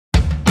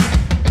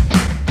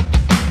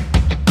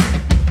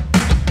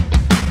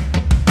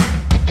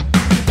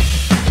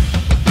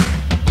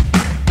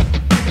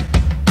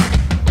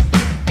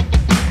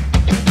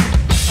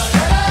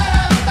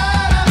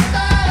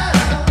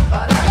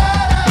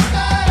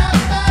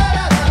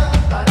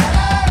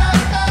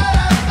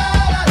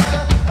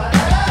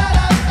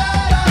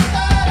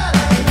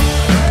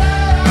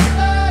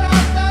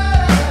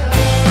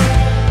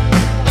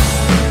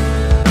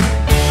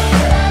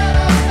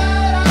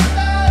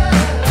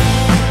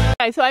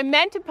Okay, so I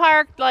meant to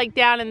park like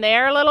down in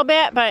there a little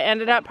bit, but I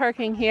ended up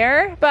parking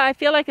here. But I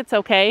feel like it's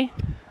okay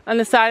on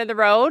the side of the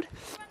road.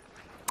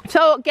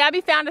 So Gabby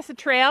found us a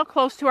trail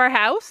close to our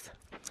house.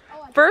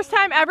 First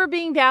time ever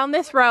being down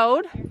this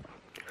road.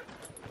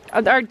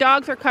 Our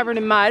dogs are covered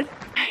in mud.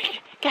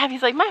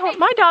 Gabby's like,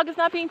 my dog is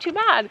not being too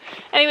bad.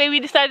 Anyway,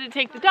 we decided to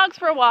take the dogs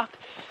for a walk.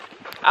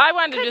 I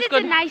wanted to just go.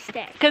 Because it's a nice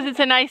day. Because it's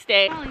a nice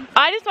day.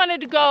 I just wanted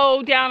to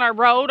go down our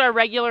road, our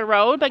regular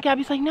road, but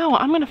Gabby's like, no,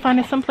 I'm going to find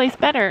us someplace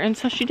better. And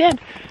so she did.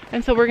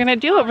 And so we're going to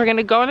do it. We're going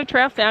to go on a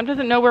trail. Sam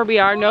doesn't know where we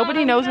are.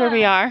 Nobody knows where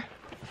we are.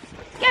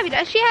 Gabby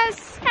does. She has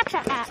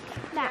Snapchat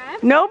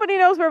app. Nobody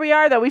knows where we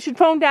are, though. We should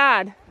phone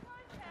Dad.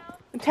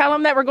 And tell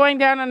him that we're going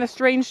down on a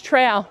strange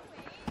trail.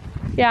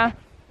 Yeah.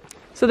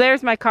 So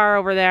there's my car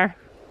over there.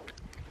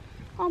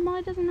 Oh,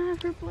 Molly doesn't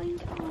have her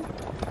blanket on.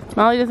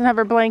 Molly doesn't have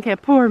her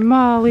blanket. Poor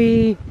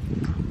Molly.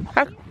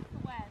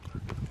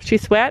 She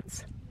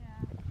sweats? Yeah.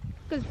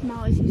 Because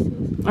Molly's used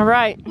to this. All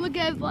right. Look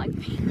at black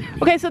feet.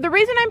 Okay, so the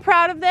reason I'm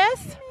proud of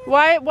this,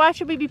 why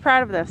should we be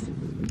proud of this?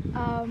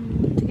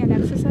 To get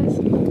exercise.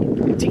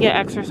 To get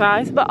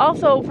exercise, but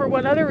also for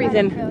one other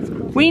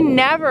reason. We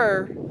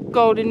never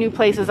go to new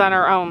places on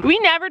our own. We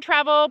never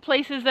travel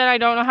places that I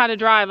don't know how to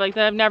drive, like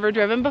that I've never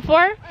driven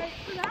before.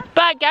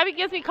 But Gabby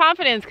gives me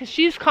confidence because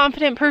she's a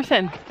confident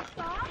person.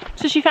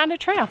 So she found a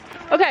trail.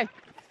 Okay.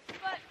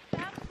 But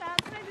that side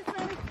is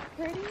not as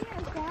pretty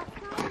as that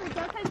side. Like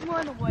that side's more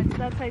in the woods,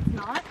 that side's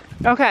not.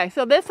 Okay,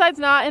 so this side's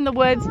not in the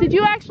woods. Did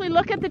you actually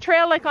look at the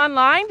trail like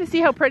online to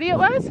see how pretty it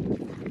was?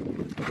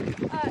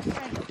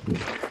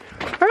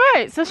 All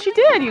right, so she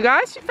did, you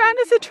guys. She found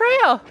us a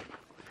trail.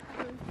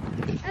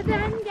 And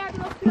then Gabby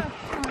looked up.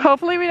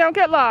 Hopefully we don't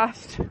get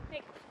lost.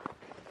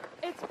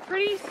 It's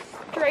pretty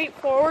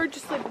straightforward,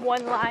 just like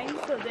one line,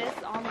 so this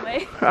on the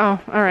way. Oh,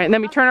 all right. And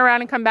then we turn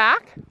around and come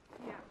back?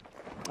 Yeah.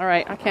 All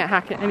right, I can't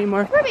hack it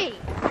anymore. Ruby!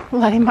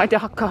 Letting my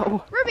dog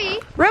go. Ruby!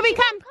 Ruby,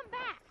 come! Come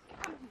back!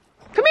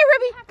 Come here,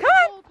 Ruby! Come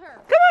on!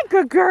 Come on,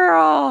 good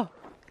girl!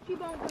 She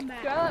won't come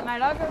back. Do I let my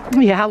dog go?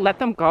 Yeah, let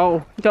them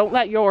go. Don't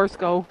let yours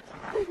go.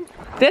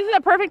 This is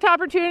a perfect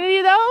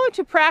opportunity, though,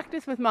 to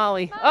practice with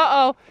Molly.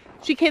 Uh-oh.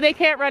 They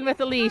can't run with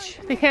the leash.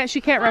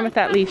 She can't run with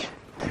that leash.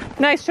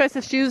 Nice choice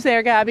of shoes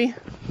there, Gabby.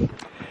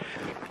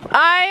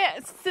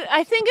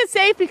 I think it's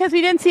safe because we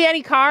didn't see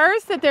any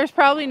cars, that there's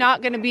probably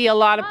not going to be a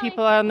lot of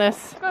people on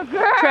this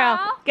trail.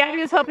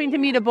 Gabby was hoping to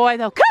meet a boy,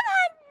 though. Come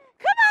on!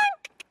 Come on!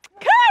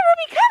 Come on,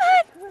 Ruby!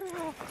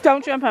 Come on!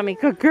 Don't jump on me.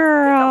 Good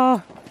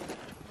girl.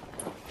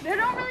 They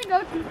don't really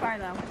go too far,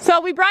 though.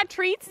 So we brought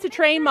treats to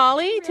train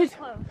Molly.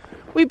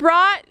 We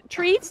brought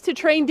treats to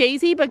train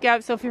Daisy, but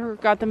Sophie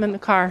got them in the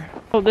car.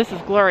 Oh, this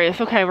is glorious.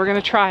 Okay, we're going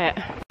to try it.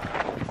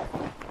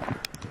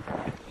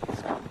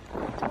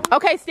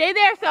 Okay, stay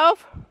there,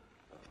 Soph.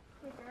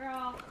 Good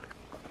girl.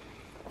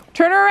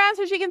 Turn her around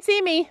so she can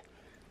see me.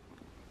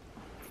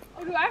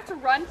 Oh, do I have to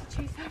run to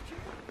chase after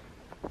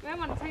her? I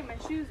want to take my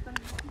shoes, but...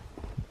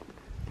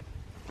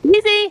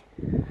 Easy.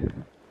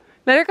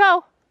 Let her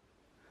go.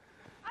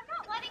 I'm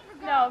not letting her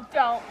go. No,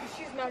 don't.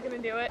 She's not going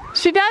to do it.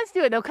 She does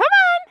do it, though. Come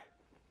on.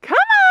 Come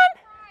on.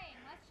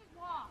 Let's just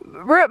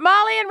walk.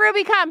 Molly and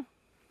Ruby, come.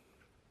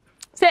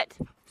 Sit.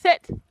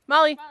 Sit.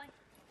 Molly.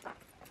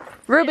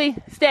 Ruby,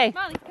 stay.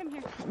 Molly, come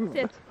here.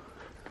 Sit.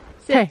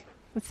 Okay,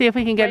 let's see if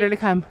we can get her to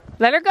come.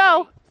 Let her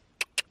go.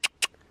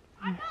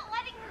 I'm not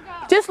letting her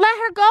go. Just let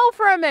her go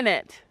for a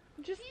minute.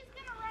 Just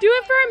do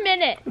it for a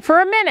minute. For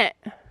a minute.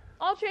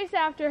 I'll chase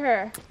after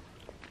her.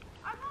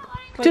 I'm not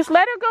letting her Just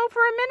let her go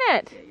for a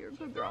minute. Yeah, you're a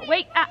good girl.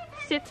 Wait,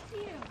 sit.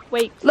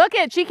 Wait. Look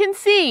it, she can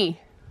see.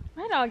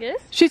 My dog is.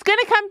 She's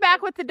gonna come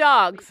back with the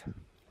dogs.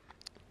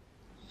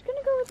 She's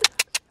gonna go with the dogs.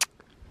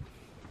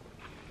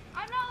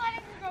 I'm not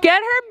letting her go.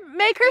 Get her,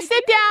 make her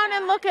sit down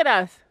and look at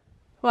us.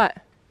 What?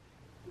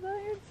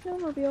 Here's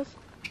snowmobiles.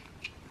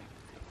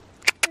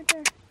 Right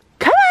there.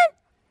 Come on!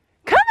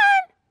 Come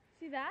on!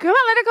 See that? Come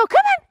on, let her go.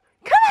 Come on!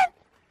 Come on!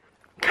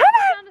 Come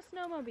on! Found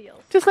a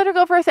snowmobiles. Just let her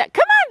go for a sec.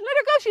 Come on! Let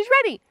her go. She's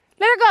ready.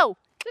 Let her go.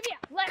 Sophia,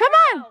 let come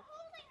her on! Go.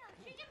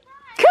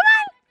 Come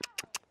on!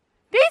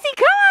 Daisy,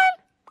 come on!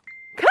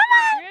 Come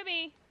on!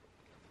 Ruby.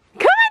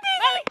 Come on,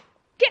 Daisy!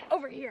 Get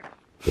over here.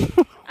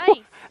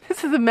 Ice.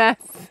 This is a mess.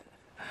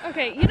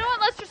 Okay, you know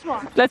what? Let's just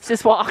walk. Let's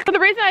just walk. The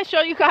reason I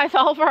show you guys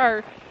all of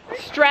our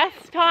stress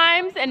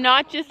times and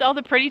not just all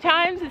the pretty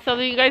times is so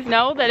that you guys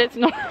know that it's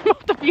normal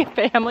to be a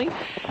family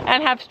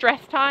and have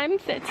stress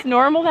times. It's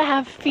normal to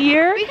have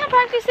fear. We can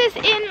practice this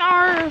in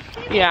our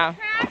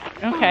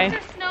track. Okay.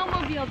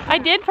 Snowmobile track. I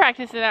did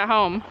practice it at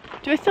home.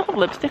 Do I still have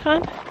lipstick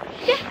on?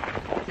 Yeah.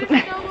 It's a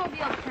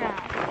snowmobile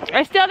track.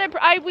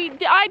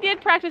 I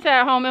did practice it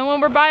at home, and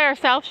when we're by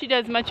ourselves, she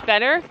does much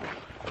better.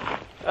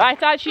 I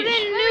thought she. What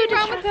is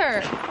wrong with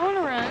her? I want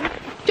to run.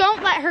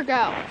 Don't let her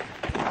go.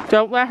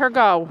 Don't let her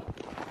go.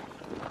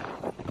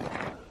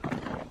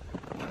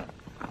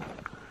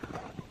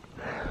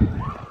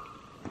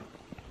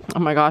 Oh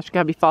my gosh,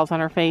 Gabby falls on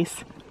her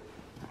face.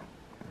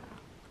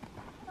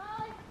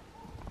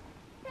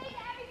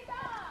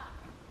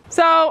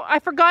 So I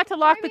forgot to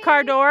lock the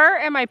car door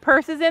and my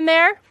purse is in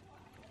there.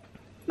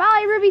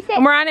 Molly, Ruby, sit.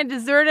 And we're on a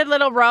deserted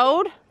little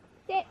road.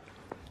 Sit.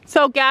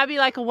 So Gabby,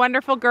 like a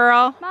wonderful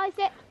girl. Molly,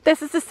 sit.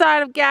 This is the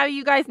side of Gabby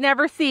you guys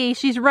never see.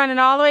 She's running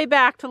all the way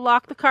back to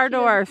lock the car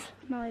doors.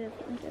 Molly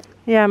doesn't like it.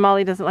 Yeah,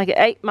 Molly doesn't like it.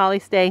 Hey, Molly,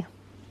 stay.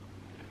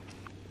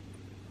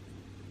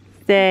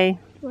 Stay.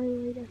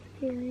 Molly, that's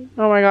scary.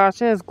 Oh my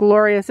gosh, it is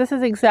glorious. This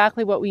is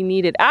exactly what we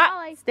needed.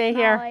 Molly, Stay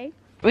here. Molly.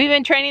 We've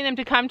been training them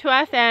to come to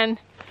us and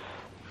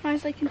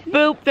Honestly, continue.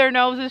 boop their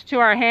noses to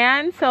our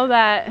hands so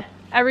that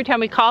every time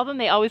we call them,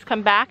 they always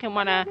come back and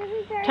want to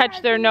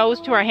touch their nose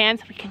to our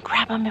hands so we can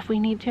grab them if we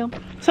need to.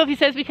 Sophie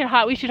says we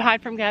should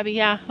hide from Gabby.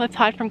 Yeah, let's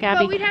hide from Gabby.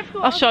 But we'd have to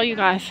go I'll show you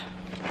guys.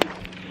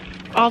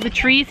 All the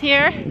trees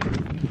here.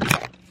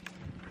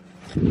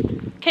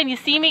 Can you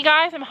see me,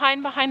 guys? I'm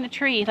hiding behind the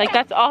tree. Like,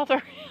 that's all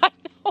there. I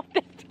know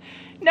that.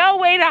 No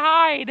way to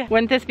hide.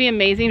 Wouldn't this be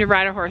amazing to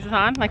ride our horses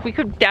on? Like, we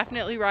could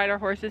definitely ride our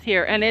horses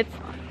here, and it's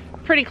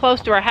pretty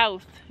close to our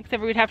house,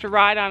 except we'd have to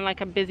ride on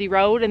like a busy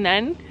road and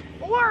then.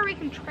 Or we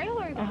can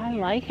trailer them. I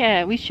like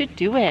it. We should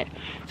do it.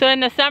 So in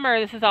the summer,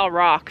 this is all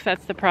rocks.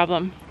 That's the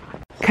problem.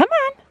 Come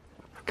on.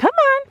 Come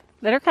on.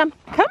 Let her come.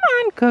 Come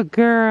on. Good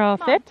girl.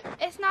 Mom, sit.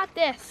 it's not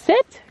this.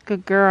 Sit.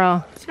 Good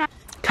girl. It's not.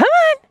 Come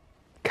on.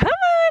 Come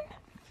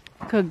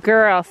on. Good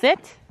girl.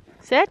 Sit.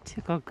 Sit.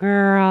 Good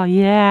girl.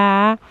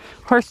 Yeah.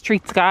 Horse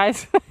treats,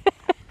 guys.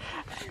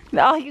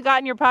 All you got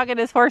in your pocket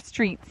is horse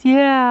treats.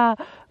 Yeah.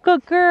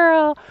 Good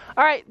girl.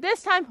 All right.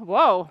 This time.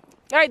 Whoa. All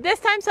right. This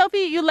time, Sophie,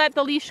 you let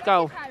the leash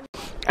go.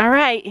 All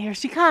right. Here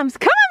she comes.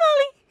 Come on,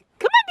 Molly.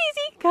 Come on,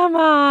 Daisy. Come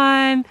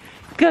on.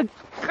 Good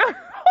girl.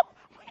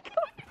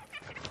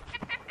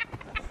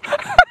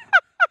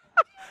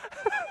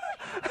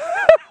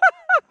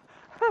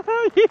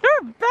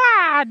 You're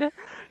bad.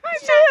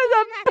 She is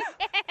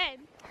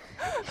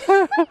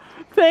a...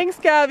 Thanks,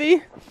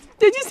 Gabby.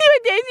 Did you see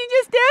what Daisy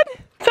just did?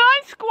 So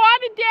I'm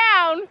squatted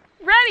down,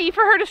 ready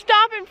for her to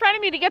stop in front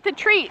of me to get the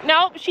treat.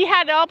 Nope, she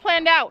had it all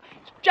planned out.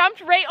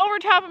 Jumped right over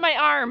top of my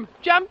arm.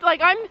 Jumped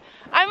like I'm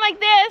like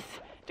this,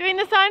 doing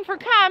the sign for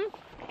come.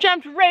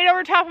 Jumped right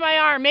over top of my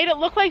arm. Made it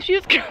look like she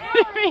was coming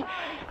to me.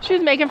 She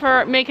was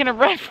making a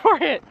run for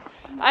it.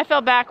 I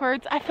fell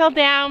backwards. I fell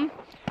down.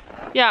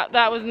 Yeah,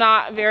 that was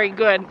not very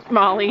good,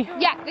 Molly.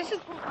 Yeah, this is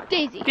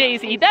Daisy.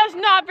 Daisy, that was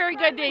not very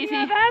good, Daisy.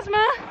 You have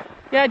asthma?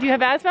 Yeah, do you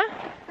have asthma?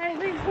 I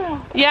think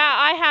so. Yeah,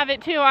 I have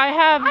it too. I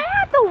had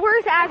the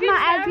worst asthma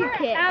as a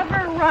kid.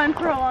 Ever run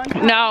for a long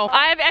time? No,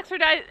 I have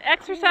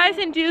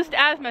exercise-induced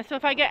asthma. So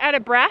if I get out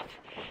of breath,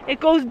 it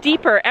goes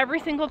deeper every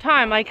single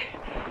time. Like,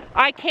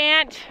 I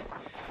can't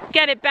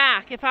get it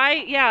back.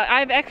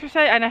 I've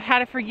exercised and I've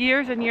had it for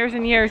years and years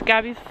and years.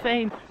 Gabby's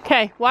saying,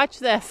 okay, watch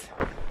this.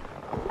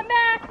 Come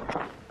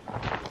back.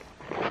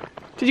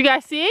 Did you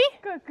guys see?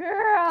 Good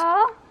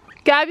girl.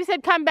 Gabby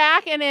said come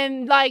back, and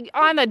then like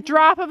on the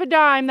drop of a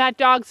dime, that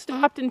dog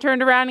stopped and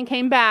turned around and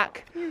came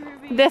back.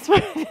 This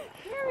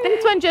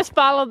one just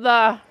followed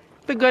the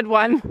good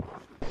one.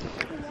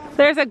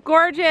 There's a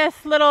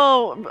gorgeous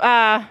little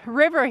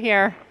river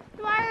here.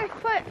 Why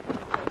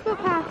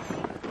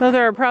footpaths? Those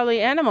are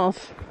probably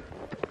animals.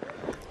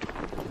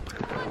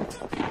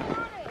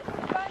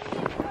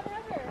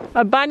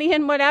 A bunny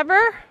and whatever?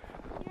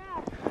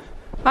 Yeah.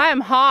 I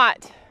am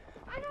hot.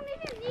 I don't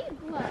even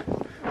need gloves.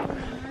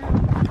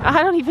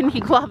 I don't even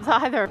need gloves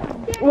either.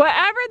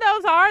 Whatever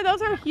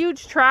those are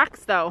huge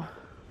tracks though.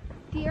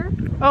 Deer?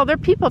 Oh, they're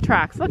people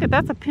tracks. Look at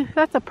that's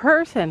a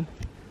person.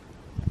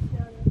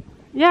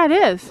 Yeah, it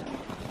is.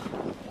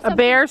 A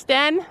bear's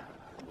den?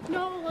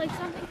 No, like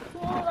something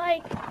cool,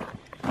 like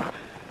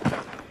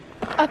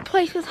a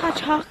place with hot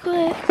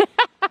chocolate.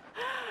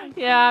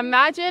 Yeah,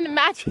 imagine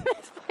this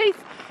place.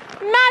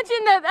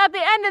 Imagine that at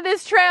the end of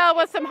this trail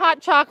was some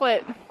hot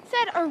chocolate. It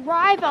said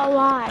arrive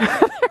alive.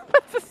 There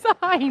was a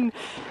sign.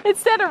 It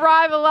said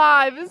arrive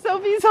alive. And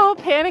Sophie's all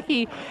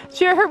panicky.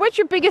 What's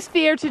your biggest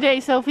fear today,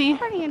 Sophie?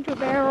 Running into a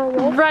bear or a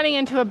wolf. Running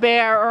into a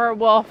bear or a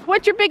wolf.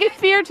 What's your biggest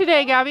fear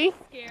today, Gabby?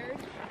 Scared.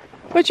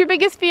 What's your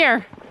biggest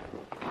fear?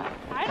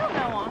 I don't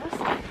know,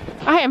 honestly.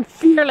 I am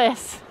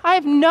fearless. I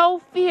have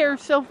no fear,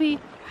 Sophie.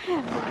 I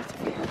have lots of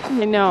fears.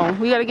 I know.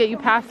 We gotta get you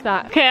past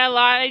that. Okay, I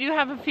lied. I do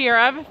have a fear.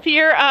 I have a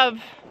fear of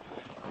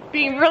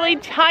being really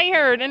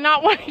tired and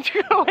not wanting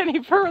to go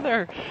any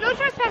further. No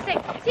trespassing.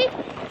 See?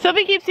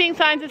 Sophie keeps seeing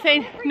signs that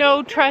say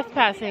no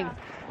trespassing.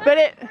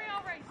 But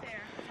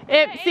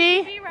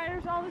see?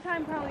 riders all the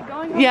time probably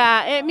going home.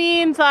 Yeah, it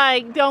means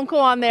like don't go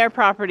on their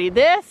property.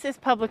 This is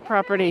public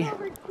property.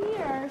 Over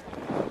here,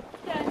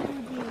 then it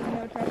would be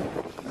no trespassing.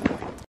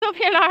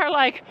 Sophie and I are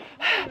like,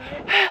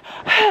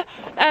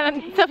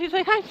 and Sophie's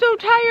like, I'm so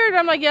tired.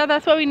 I'm like, yeah,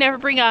 that's why we never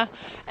bring a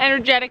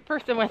energetic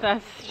person with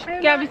us.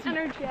 I'm not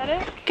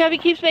energetic. Gabby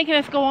keeps making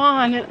us go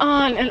on and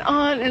on and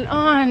on and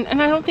on,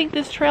 and I don't think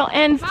this trail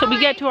ends till we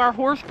get to our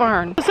horse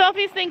barn. So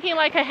Sophie's thinking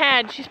like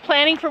ahead. She's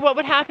planning for what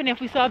would happen if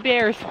we saw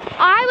bears.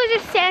 I would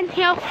just stand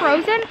here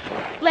frozen,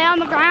 lay on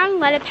the ground,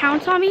 let it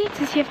pounce on me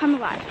to see if I'm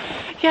alive.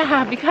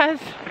 Yeah, because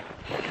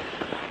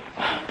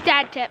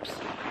Dad tips.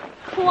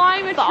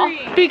 Climb a Fall.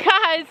 tree.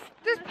 because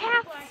This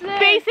path's there.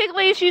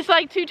 basically she's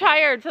like too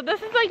tired. So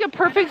this is like a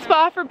perfect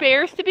spot for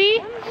bears to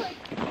be.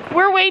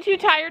 We're way too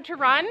tired to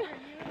run.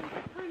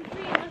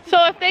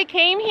 So if they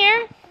came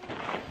here,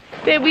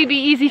 then we'd be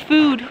easy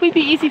food. We'd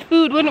be easy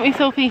food, wouldn't we,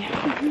 Sophie?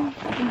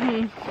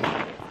 Mm-hmm.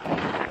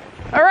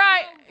 All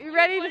right, you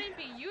ready?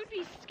 You'd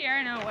be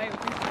scaring it away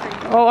with this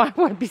tree. Oh, I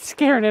would be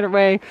scaring it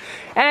away.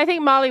 And I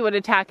think Molly would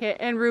attack it,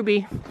 and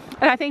Ruby.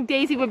 And I think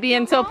Daisy would be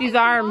in Sophie's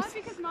arms.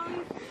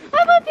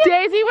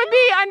 Daisy would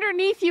be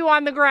underneath you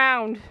on the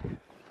ground.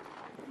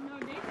 No,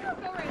 Daisy will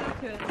go right up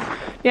to it.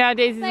 Yeah,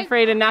 Daisy's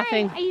afraid of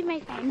nothing. I use my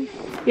phone.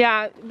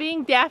 Yeah,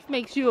 being deaf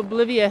makes you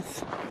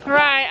oblivious. All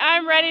right,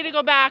 I'm ready to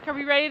go back. Are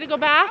we ready to go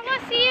back? I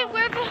want to see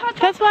where the hot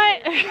That's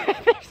why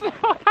there's no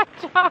hot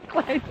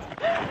chocolate.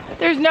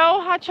 There's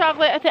no hot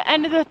chocolate at the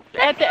end of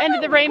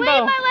the rainbow.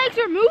 Wait, my legs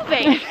are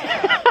moving.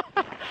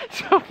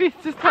 Sophie's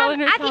just telling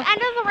herself. At the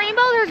end of the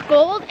rainbow, there's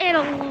gold and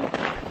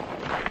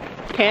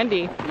a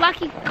Candy.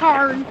 lucky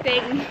card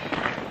thing.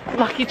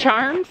 Lucky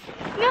Charms?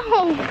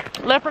 No.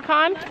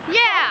 Leprechaun?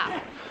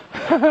 Yeah.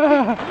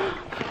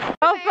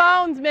 No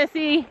phones,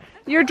 Missy.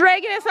 You're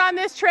dragging us on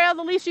this trail.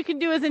 The least you can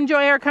do is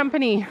enjoy our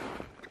company.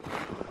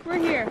 We're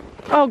here.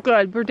 Oh,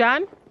 good. We're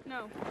done?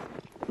 No.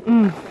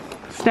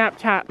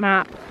 Snapchat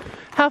map.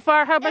 How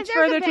much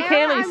further to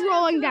Kaylee's? I'm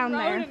rolling down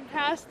there. And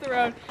past the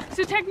road.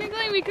 So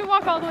technically we could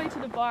walk all the way to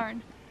the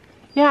barn.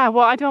 Yeah,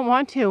 well, I don't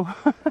want to.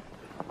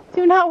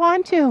 Do not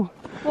want to.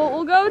 Well,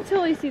 we'll go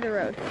till we see the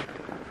road.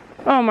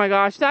 Oh my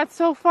gosh, that's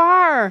so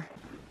far.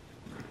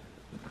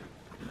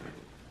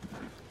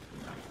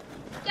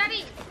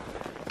 Daddy.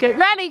 Get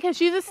ready, because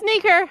she's a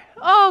sneaker.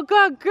 Oh,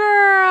 good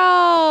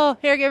girl.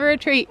 Here, give her a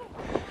treat.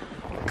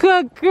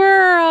 Good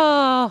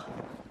girl.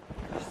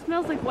 It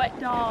smells like wet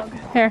dog.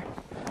 Here.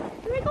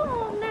 Can we go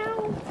home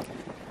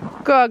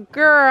now? Good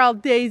girl,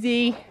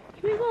 Daisy.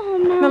 Can we go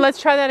home now? Now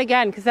let's try that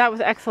again, because that was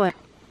excellent.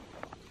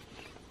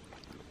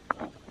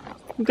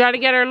 We've got to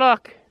get her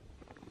look.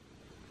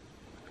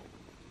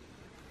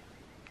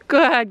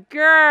 Good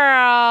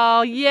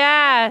girl.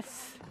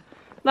 Yes.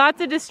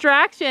 Lots of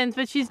distractions,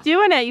 but she's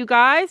doing it, you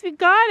guys. We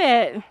got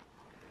it.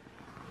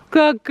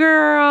 Good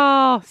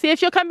girl. See if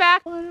she'll come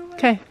back.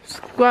 Okay,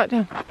 squat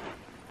down.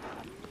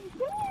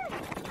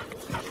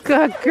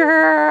 Good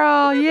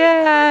girl.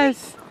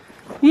 Yes.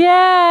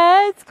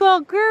 Yes,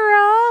 good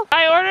girl.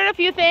 I ordered a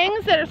few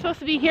things that are supposed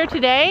to be here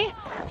today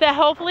that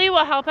hopefully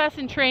will help us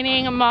in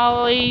training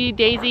Molly,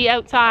 Daisy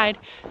outside.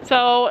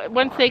 So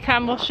once they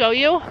come, we'll show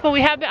you. But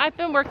I've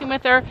been working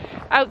with her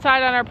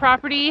outside on our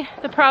property.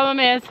 The problem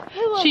is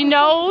she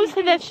knows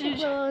that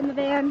in the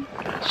van.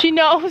 she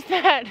knows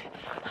that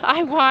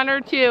I want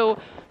her to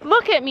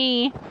look at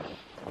me,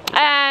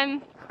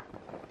 and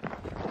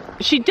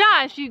she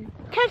does. She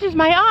catches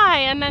my eye,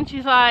 and then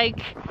she's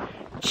like,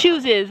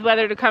 chooses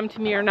whether to come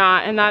to me or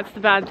not, and that's the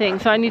bad thing.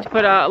 So I need to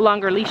put a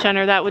longer leash on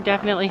her. That would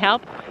definitely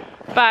help.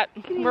 But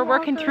we're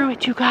working through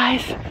it, you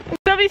guys.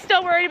 Sophie's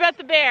still worried about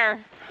the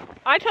bear.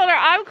 I told her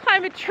I would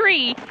climb a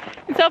tree,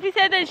 and Sophie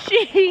said that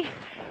she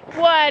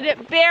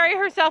would bury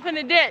herself in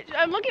a ditch.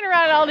 I'm looking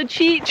around at all the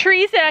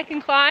trees that I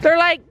can climb. They're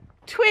like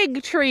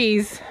twig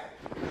trees.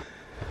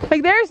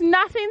 Like there's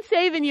nothing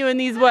saving you in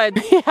these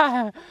woods.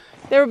 Yeah,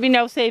 there would be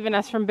no saving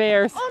us from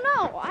bears. Oh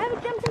no, I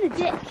haven't jumped in a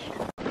ditch.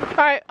 All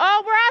right,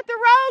 oh, we're at the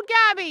road,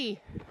 Gabby.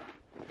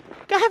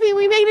 Gabby,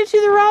 we made it to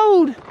the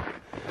road.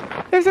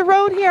 There's a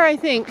road here, I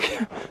think.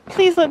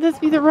 Please let this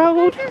be the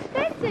road. There's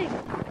fencing.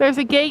 There's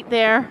a gate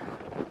there.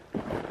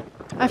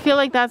 I feel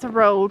like that's a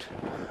road.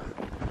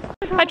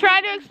 I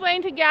tried to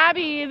explain to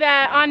Gabby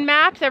that on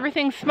maps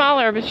everything's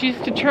smaller, but she's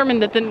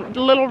determined that the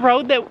little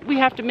road that we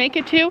have to make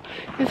it to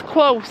is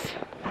close.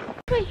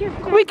 Wait, here.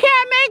 We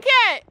can't make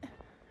it!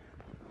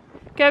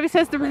 Gabby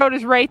says the road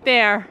is right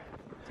there.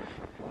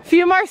 A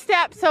few more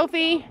steps,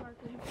 Sophie.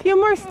 A few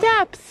more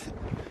steps.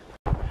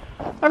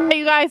 All right,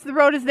 you guys, the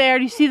road is there.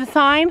 Do you see the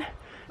sign?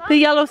 The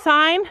yellow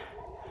sign?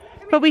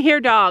 But we hear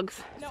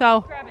dogs,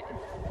 so Grab it.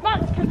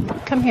 Mom,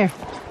 come here.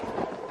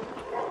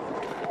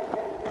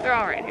 they're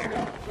all right here.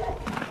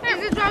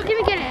 Is the dog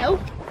gonna get out?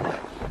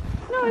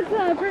 No, it's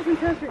a person's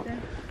house right there.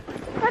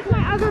 That's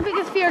my other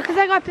biggest fear, because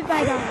I got bit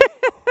by a dog.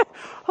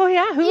 Oh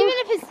yeah, who? Even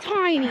if it's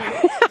tiny.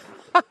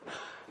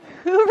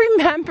 Who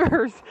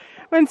remembers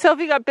when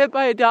Sophie got bit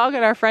by a dog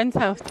at our friend's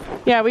house?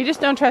 Yeah, we just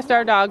don't trust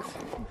our dogs.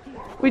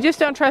 We just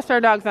don't trust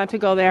our dogs not to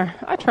go there.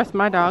 I trust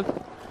my dog.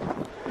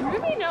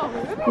 Ruby, no.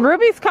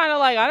 Ruby's kind of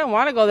like, I don't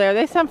want to go there.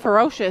 They sound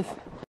ferocious.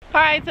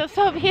 All right, so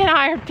Sophie and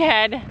I are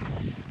dead.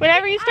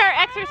 Whenever you start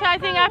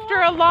exercising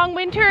after a long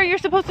winter, you're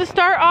supposed to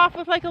start off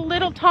with like a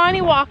little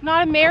tiny walk,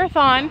 not a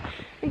marathon.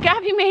 And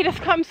Gabby made us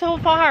come so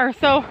far,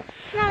 so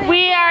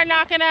we are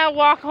not gonna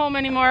walk home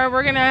anymore.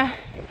 We're gonna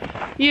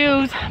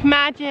use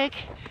magic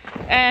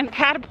and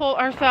catapult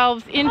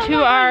ourselves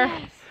into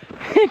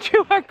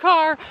into our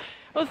car.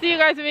 We'll see you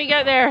guys when we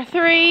get there.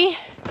 3,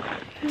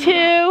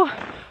 2,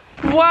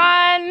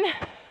 1.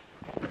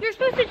 You're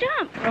supposed to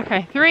jump.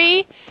 Okay,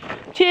 3,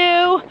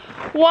 2, 1.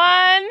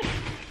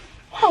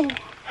 Oh,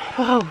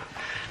 oh.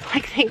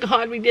 Like, thank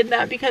God we did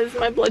that because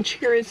my blood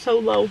sugar is so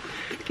low.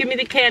 Give me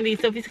the candy.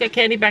 Sophie's got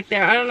candy back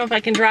there. I don't know if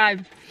I can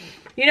drive.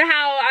 You know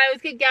how I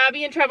always get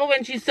Gabby in trouble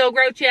when she's so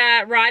grouchy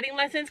at riding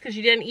lessons because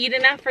she didn't eat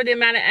enough for the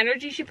amount of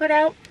energy she put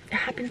out? It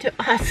happened to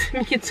us,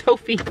 me and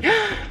Sophie.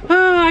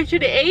 Oh, I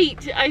should have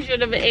ate. I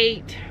should have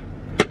ate.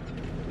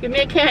 Give me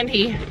a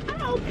candy.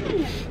 All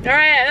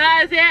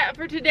right, that's it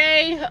for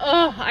today.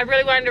 Oh, I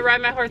really wanted to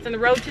ride my horse on the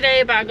road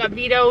today, but I got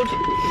vetoed.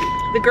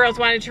 The girls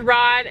wanted to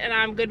ride, and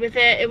I'm good with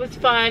it. It was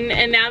fun,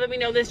 and now that we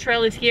know this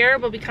trail is here,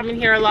 we'll be coming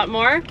here a lot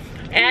more.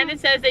 And it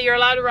says that you're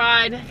allowed to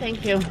ride.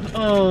 Thank you.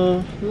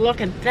 Oh, look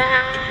at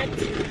that.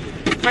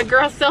 My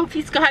girl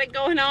Sophie's got it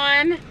going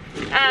on.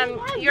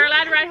 You're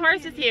allowed to ride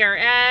horses here,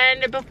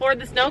 and before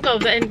the snow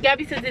goes. And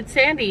Gabby says it's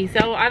sandy,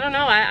 so I don't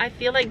know. I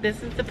feel like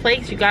this is the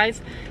place, you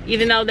guys.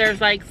 Even though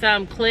there's like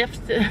some cliffs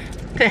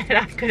that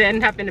I could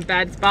end up in a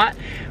bad spot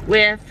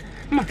with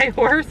my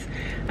horse.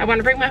 I want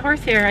to bring my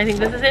horse here. I think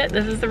this is it.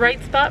 This is the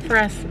right spot for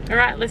us. All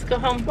right, let's go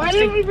home. Why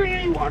didn't we bring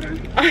any water?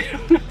 I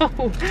don't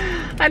know.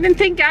 I didn't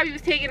think Gabby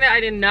was taking it. I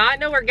did not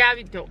know where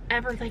Gabby. Don't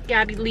ever let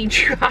Gabby lead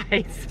you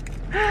guys.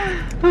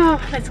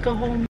 Oh, let's go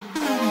home.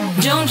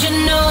 Don't you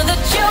know that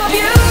you're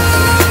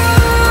beautiful?